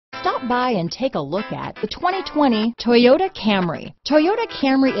Stop by and take a look at the 2020 Toyota Camry. Toyota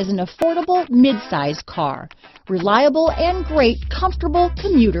Camry is an affordable mid-size car, reliable and great comfortable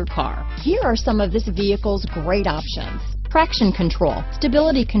commuter car. Here are some of this vehicle's great options: traction control,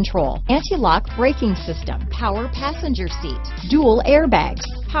 stability control, anti-lock braking system, power passenger seat, dual airbags,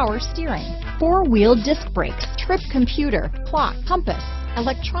 power steering, four-wheel disc brakes, trip computer, clock, compass,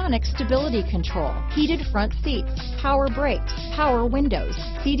 electronic stability control, heated front seats, power brakes, power windows,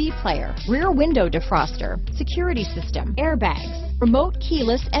 CD player, rear window defroster, security system, airbags, remote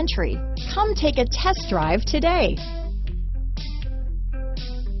keyless entry. Come take a test drive today.